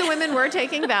 many of the women were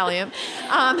taking Valium,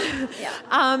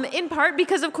 in part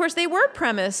because, of course, they were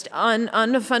premised on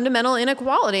a fundamental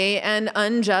inequality and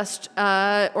unjust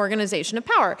organization of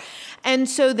power. And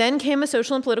so then came a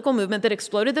social and political movement that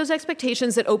exploded those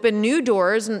expectations, that opened new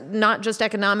doors, not just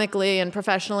economically and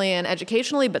professionally and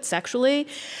educationally, but sexually.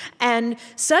 And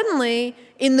suddenly,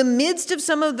 in the midst of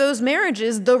some of those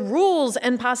marriages, the rules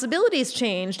and possibilities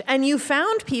changed. And you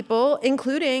found people,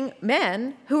 including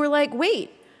men, who were like,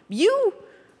 wait,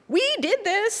 we did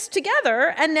this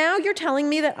together, and now you're telling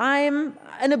me that I'm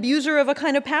an abuser of a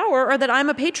kind of power, or that I'm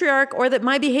a patriarch, or that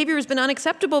my behavior has been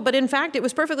unacceptable, but in fact it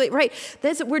was perfectly right.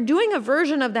 We're doing a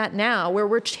version of that now, where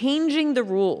we're changing the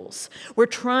rules. We're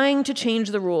trying to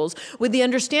change the rules with the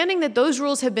understanding that those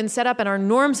rules have been set up and our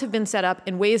norms have been set up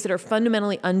in ways that are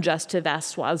fundamentally unjust to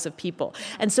vast swaths of people.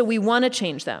 And so we want to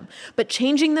change them. But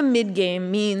changing them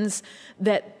mid-game means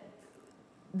that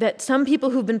some people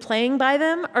who've been playing by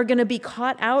them are going to be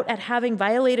caught out at having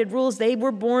violated rules they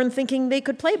were born thinking they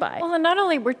could play by. Well, and not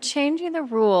only we're changing the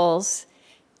rules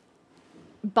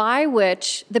by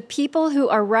which the people who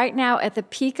are right now at the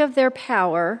peak of their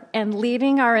power and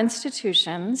leading our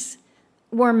institutions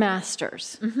were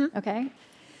masters, okay?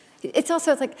 It's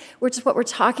also like what we're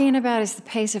talking about is the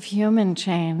pace of human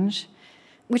change,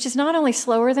 which is not only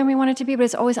slower than we want it to be, but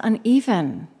it's always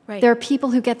uneven. Right. There are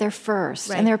people who get there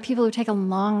first, and there are people who take a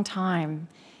long time,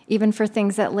 even for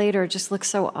things that later just look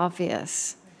so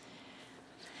obvious.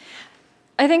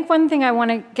 I think one thing I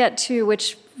want to get to,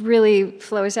 which really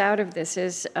flows out of this,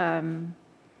 is the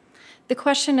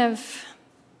question of,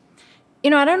 I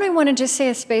don't really want to just say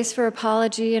a space for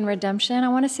apology and redemption. I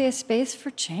want to say a space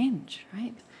for change,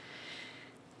 right?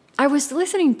 I was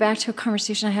listening back to a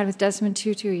conversation I had with Desmond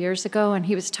Tutu years ago, and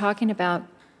he was talking about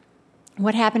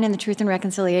what happened in the Truth and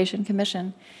Reconciliation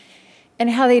Commission and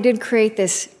how they did create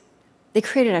this. They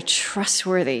created a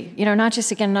trustworthy, not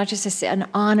just an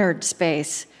honored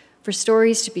space for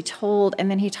stories to be told. And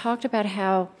then he talked about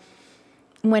how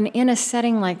when in a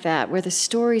setting like that, where the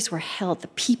stories were held, the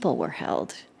people were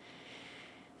held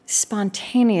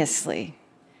spontaneously,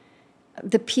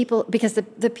 because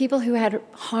the people who had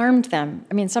harmed them,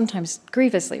 sometimes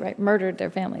grievously, right, murdered their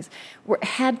families,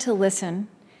 had to listen,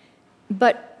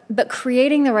 but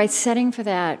creating the right setting for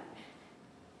that,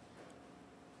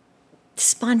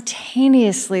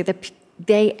 spontaneously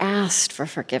they asked for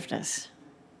forgiveness.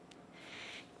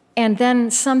 And then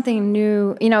something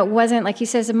new, it wasn't, like he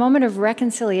says, a moment of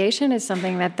reconciliation is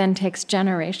something that then takes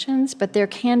generations, but there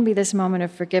can be this moment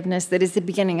of forgiveness that is the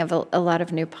beginning of a lot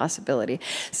of new possibility.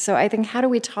 So I think, how do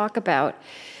we talk about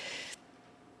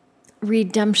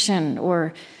redemption,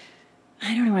 or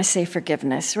I don't want to say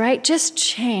forgiveness, right? Just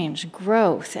change,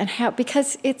 growth, and how,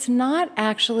 because it's not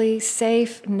actually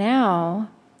safe now,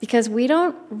 because we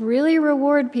don't really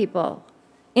reward people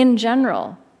in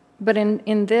general, but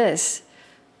in this,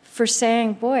 for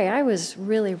saying, boy, I was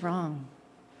really wrong.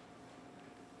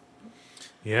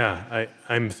 Yeah,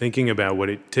 I'm thinking about what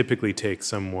it typically takes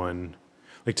someone,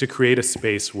 like to create a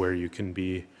space where you can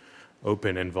be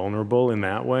open and vulnerable in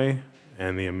that way,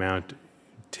 and the amount,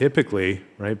 typically,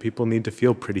 right, people need to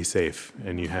feel pretty safe,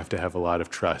 and you have to have a lot of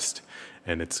trust.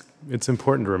 And it's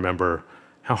important to remember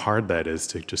how hard that is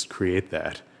to just create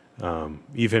that.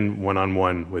 Even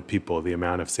one-on-one with people, the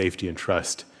amount of safety and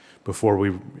trust before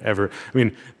we ever,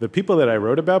 the people that I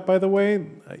wrote about, by the way,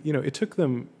 it took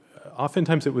them,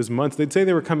 oftentimes it was months. They'd say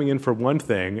they were coming in for one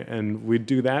thing, and we'd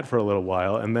do that for a little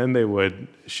while, and then they would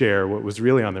share what was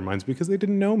really on their minds, because they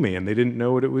didn't know me, and they didn't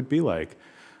know what it would be like.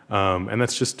 And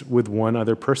that's just with one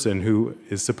other person who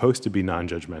is supposed to be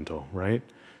non-judgmental, right?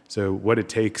 So what it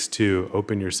takes to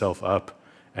open yourself up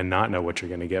and not know what you're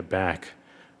going to get back,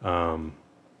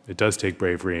 it does take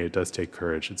bravery, it does take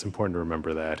courage. It's important to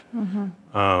remember that.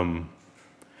 Mm-hmm.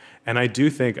 And I do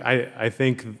think, I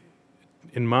think,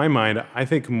 in my mind, I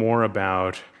think more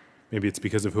about, maybe it's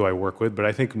because of who I work with, but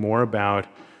I think more about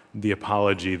the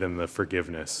apology than the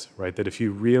forgiveness, right? That if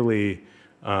you really...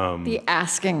 the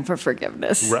asking for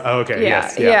forgiveness. Okay, yeah,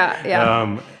 yes, yeah.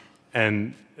 Yeah.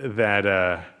 And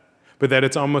that, but that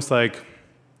it's almost like,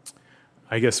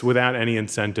 I guess, without any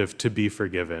incentive to be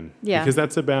forgiven. Yeah. Because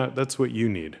that's what you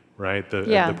need, right?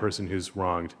 The person who's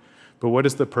wronged. But what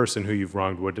is the person who you've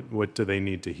wronged, what do they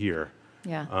need to hear?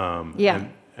 Yeah.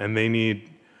 And they need,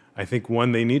 I think,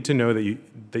 one, they need to know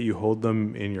that you hold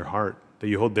them in your heart, that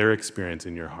you hold their experience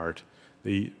in your heart.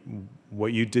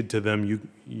 What you did to them,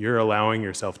 you're allowing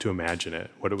yourself to imagine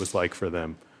it, what it was like for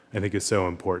them, I think is so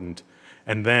important.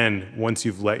 And then, once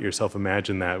you've let yourself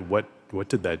imagine that, what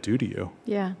did that do to you?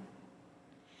 Yeah.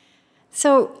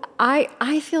 So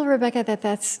I feel, Rebecca,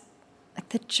 that's like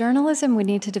the journalism we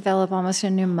need to develop almost a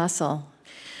new muscle.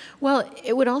 Well,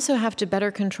 it would also have to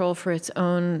better control for its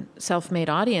own self-made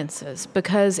audiences,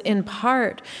 because in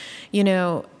part,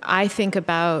 I think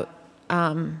about,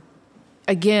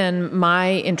 again,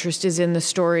 my interest is in the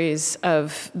stories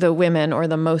of the women, or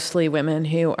the mostly women,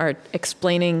 who are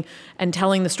explaining and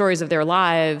telling the stories of their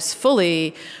lives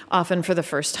fully, often for the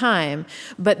first time.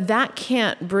 But that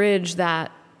can't bridge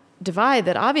that divide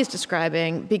that Avi's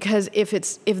describing, because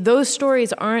if those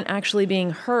stories aren't actually being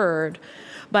heard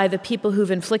by the people who've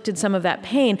inflicted some of that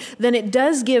pain, then it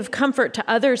does give comfort to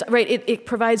others, right? It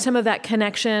provides some of that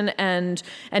connection and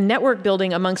network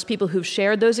building amongst people who've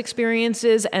shared those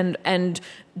experiences and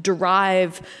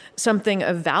derive something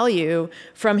of value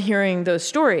from hearing those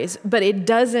stories. But it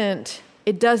doesn't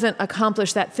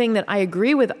accomplish that thing that I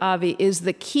agree with Avi is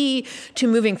the key to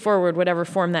moving forward, whatever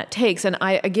form that takes. And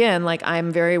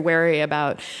I'm very wary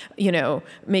about,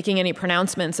 making any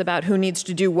pronouncements about who needs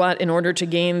to do what in order to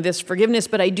gain this forgiveness.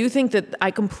 But I do think that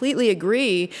I completely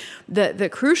agree that the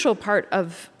crucial part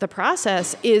of the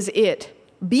process is it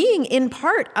being in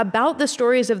part about the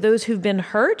stories of those who've been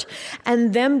hurt,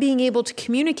 and them being able to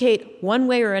communicate one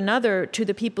way or another to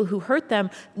the people who hurt them,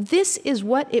 this is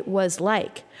what it was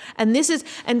like.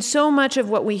 And so much of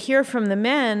what we hear from the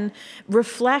men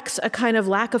reflects a kind of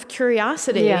lack of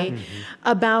curiosity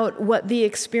about what the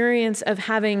experience of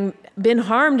having been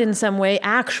harmed in some way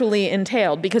actually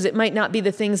entailed, because it might not be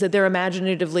the things that they're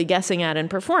imaginatively guessing at and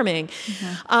performing.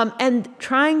 And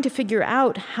trying to figure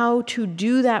out how to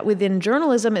do that within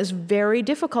journalism is very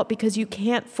difficult, because you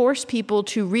can't force people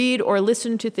to read or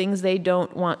listen to things they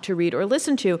don't want to read or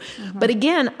listen to. But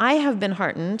again, I have been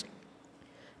heartened,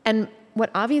 and what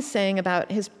Avi is saying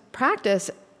about his practice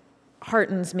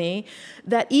heartens me,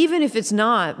 that even if it's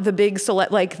not the big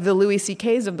select, like the Louis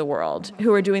C.K.'s of the world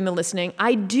who are doing the listening,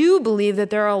 I do believe that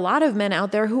there are a lot of men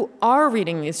out there who are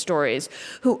reading these stories,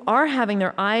 who are having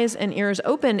their eyes and ears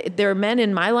open. There are men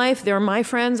in my life, they're my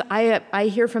friends. I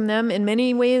hear from them in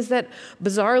many ways that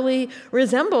bizarrely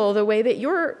resemble the way that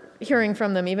you're hearing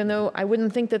from them, even though I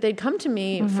wouldn't think that they'd come to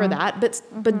me for that,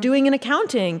 but doing an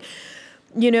accounting.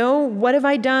 What have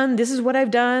I done? This is what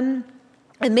I've done.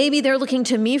 And maybe they're looking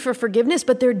to me for forgiveness,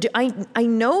 but I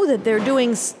know that they're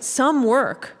doing some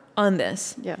work on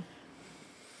this. Yeah.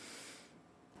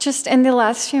 Just in the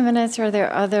last few minutes, are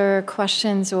there other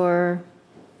questions or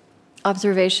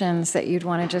observations that you'd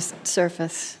want to just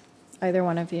surface, either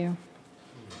one of you?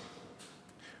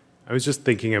 I was just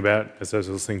thinking about, as I was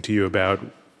listening to you, about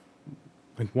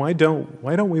like why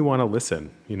don't we want to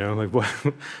listen? You know, like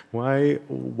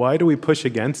why do we push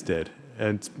against it?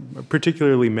 And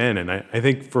particularly men. And I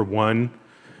think for one,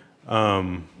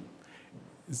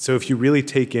 so if you really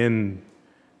take in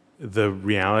the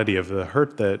reality of the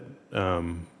hurt that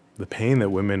the pain that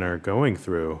women are going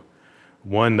through,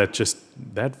 one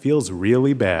that feels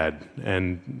really bad,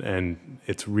 and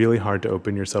it's really hard to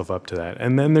open yourself up to that.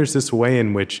 And then there's this way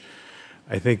in which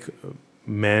I think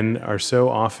men are so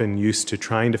often used to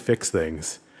trying to fix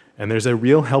things, and there's a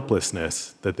real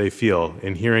helplessness that they feel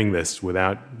in hearing this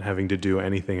without having to do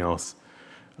anything else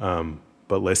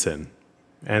but listen.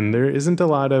 And there isn't a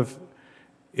lot of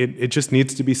it just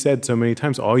needs to be said so many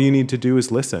times. All you need to do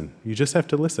is listen. You just have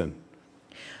to listen.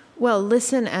 Well,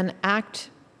 listen and act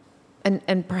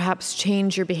and perhaps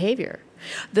change your behavior.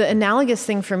 The analogous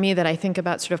thing for me that I think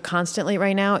about sort of constantly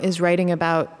right now is writing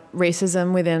about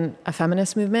racism within a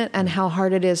feminist movement and how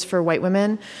hard it is for white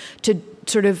women to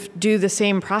sort of do the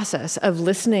same process of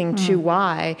listening to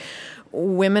why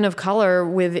women of color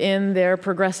within their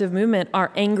progressive movement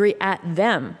are angry at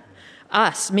them,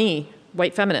 us, me,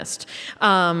 white feminist,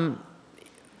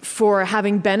 for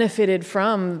having benefited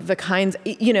from the kinds,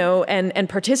 and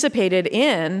participated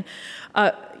in,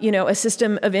 a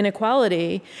system of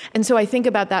inequality. And so I think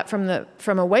about that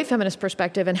from a white feminist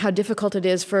perspective and how difficult it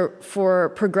is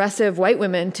for progressive white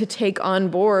women to take on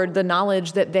board the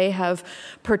knowledge that they have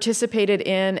participated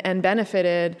in and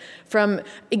benefited from,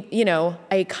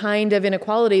 a kind of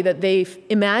inequality that they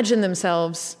imagine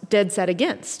themselves dead set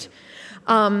against.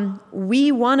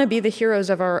 We want to be the heroes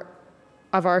of our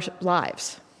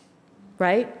lives,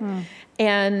 right?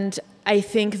 And I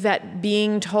think that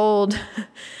being told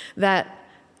that,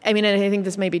 and I think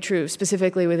this may be true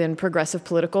specifically within progressive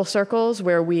political circles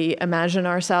where we imagine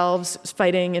ourselves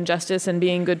fighting injustice and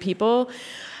being good people,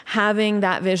 having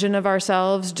that vision of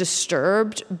ourselves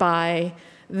disturbed by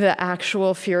the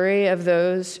actual fury of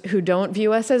those who don't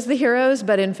view us as the heroes,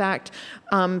 but in fact,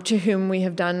 to whom we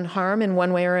have done harm in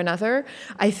one way or another.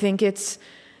 I think it's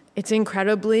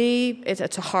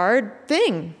a hard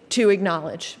thing to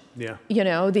acknowledge. Yeah.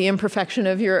 The imperfection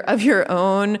of your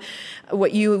own,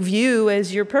 what you view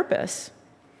as your purpose.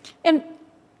 And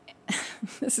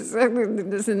this is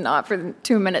not for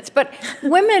 2 minutes, but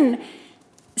women,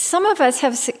 some of us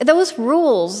have those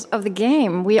rules of the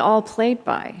game we all played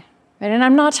by. Right? And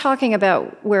I'm not talking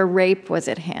about where rape was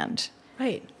at hand.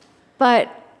 Right.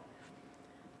 But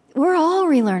we're all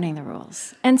relearning the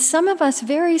rules. And some of us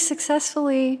very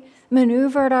successfully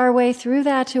maneuvered our way through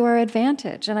that to our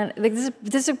advantage. And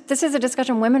this is a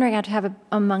discussion women are going to have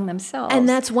among themselves. And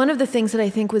that's one of the things that I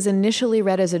think was initially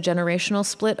read as a generational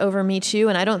split over Me Too.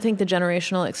 And I don't think the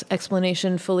generational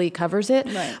explanation fully covers it.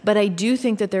 Right. But I do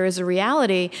think that there is a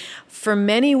reality for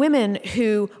many women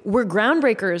who were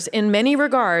groundbreakers in many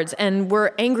regards and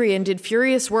were angry and did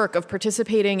furious work of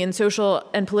participating in social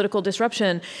and political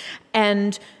disruption,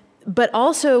 but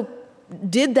also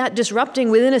did that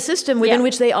disrupting within a system within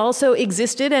which they also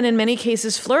existed and in many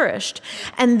cases flourished.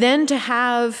 And then to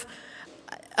have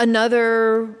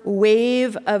another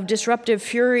wave of disruptive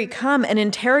fury come and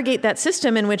interrogate that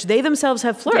system in which they themselves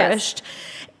have flourished,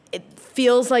 it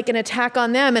feels like an attack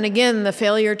on them. And again, the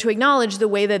failure to acknowledge the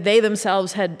way that they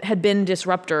themselves had been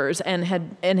disruptors and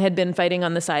had been fighting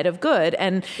on the side of good.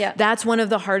 And that's one of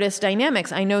the hardest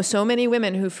dynamics. I know so many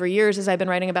women who for years, as I've been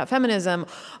writing about feminism,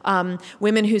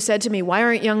 women who said to me, why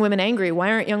aren't young women angry? Why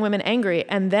aren't young women angry?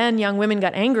 And then young women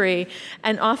got angry.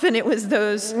 And often it was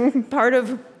those part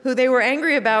of who they were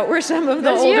angry about were some of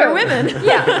the older women.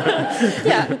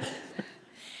 Yeah.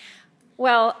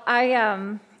 Well,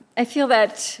 I feel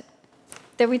that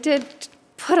we did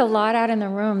put a lot out in the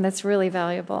room that's really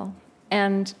valuable.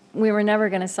 And we were never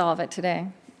going to solve it today.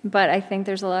 But I think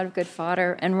there's a lot of good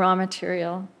fodder and raw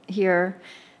material here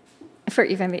for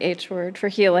even the H word, for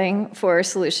healing, for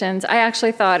solutions. I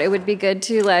actually thought it would be good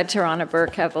to let Tarana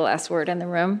Burke have the last word in the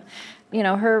room.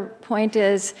 Her point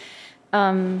is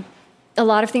a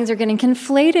lot of things are getting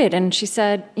conflated. And she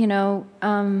said,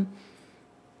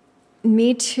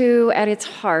 Me Too at its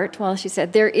heart, she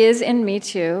said, there is in Me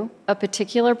Too a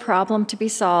particular problem to be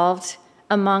solved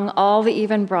among all the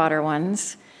even broader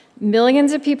ones.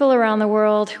 Millions of people around the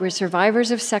world who are survivors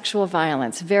of sexual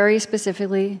violence, very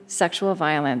specifically sexual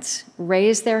violence,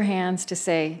 raise their hands to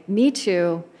say, Me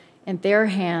Too, and their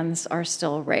hands are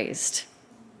still raised.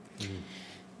 Mm-hmm.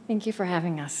 Thank you for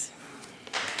having us.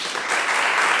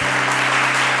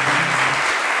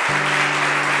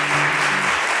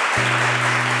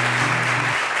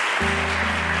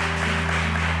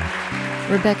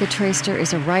 Rebecca Traister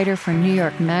is a writer for New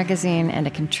York Magazine and a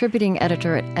contributing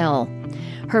editor at Elle.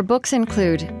 Her books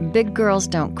include Big Girls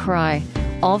Don't Cry,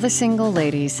 All the Single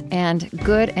Ladies, and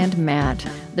Good and Mad,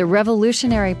 The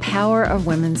Revolutionary Power of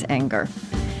Women's Anger.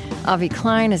 Avi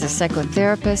Klein is a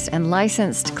psychotherapist and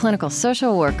licensed clinical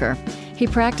social worker. He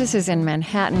practices in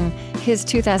Manhattan. His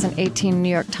 2018 New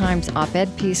York Times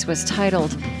op-ed piece was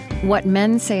titled, What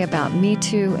Men Say About Me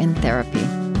Too in Therapy.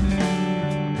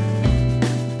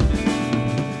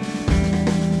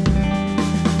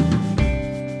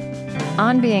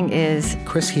 On Being is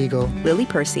Chris Hegel, Lily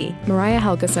Percy, Mariah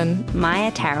Helgeson,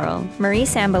 Maya Tarrell, Marie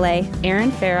Sambalay, Aaron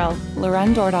Farrell,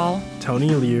 Loren Dordal, Tony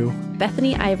Liu,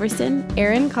 Bethany Iverson,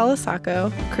 Erin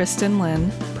Kalasako, Kristen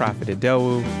Lynn, Prophet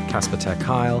Adewu, Kaspatek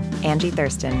Kyle, Angie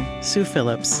Thurston, Sue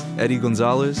Phillips, Eddie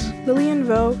Gonzalez, Lillian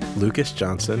Vo, Lucas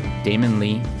Johnson, Damon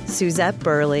Lee, Suzette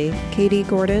Burley, Katie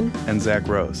Gordon, and Zach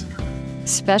Rose.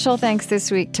 Special thanks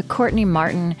this week to Courtney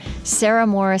Martin, Sarah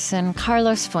Morrison,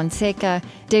 Carlos Fonseca,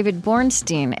 David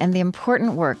Bornstein, and the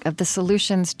important work of the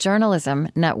Solutions Journalism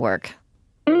Network.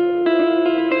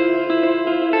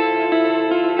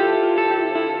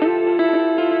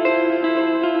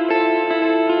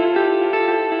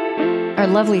 Our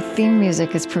lovely theme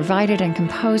music is provided and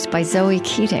composed by Zoe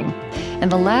Keating.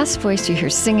 And the last voice you hear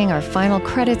singing our final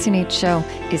credits in each show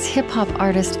is hip-hop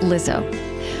artist Lizzo.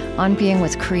 On Being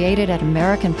was created at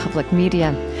American Public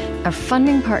Media. Our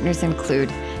funding partners include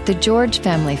the George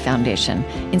Family Foundation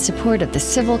in support of the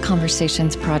Civil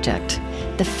Conversations Project,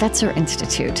 the Fetzer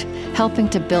Institute, helping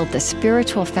to build the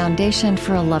spiritual foundation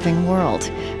for a loving world.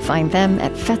 Find them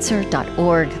at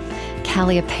fetzer.org.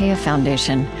 Calliopeia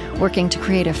Foundation, working to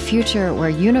create a future where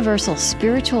universal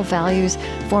spiritual values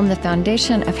form the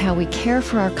foundation of how we care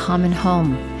for our common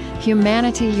home.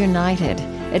 Humanity United,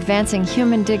 advancing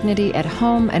human dignity at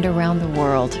home and around the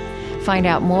world. Find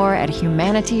out more at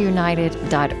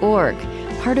humanityunited.org,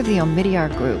 part of the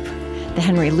Omidyar Group. The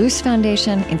Henry Luce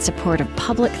Foundation in support of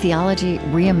public theology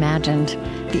reimagined.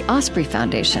 The Osprey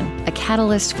Foundation, a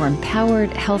catalyst for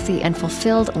empowered, healthy, and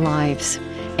fulfilled lives.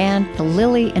 And the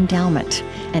Lilly Endowment,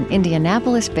 an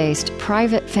Indianapolis-based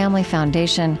private family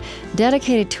foundation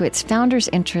dedicated to its founders'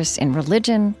 interests in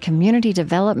religion, community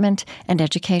development, and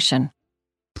education.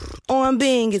 On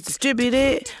Being is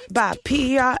distributed by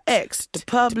PRX, the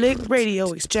Public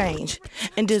Radio Exchange,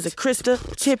 and is a Krista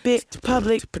Tippett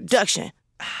public production.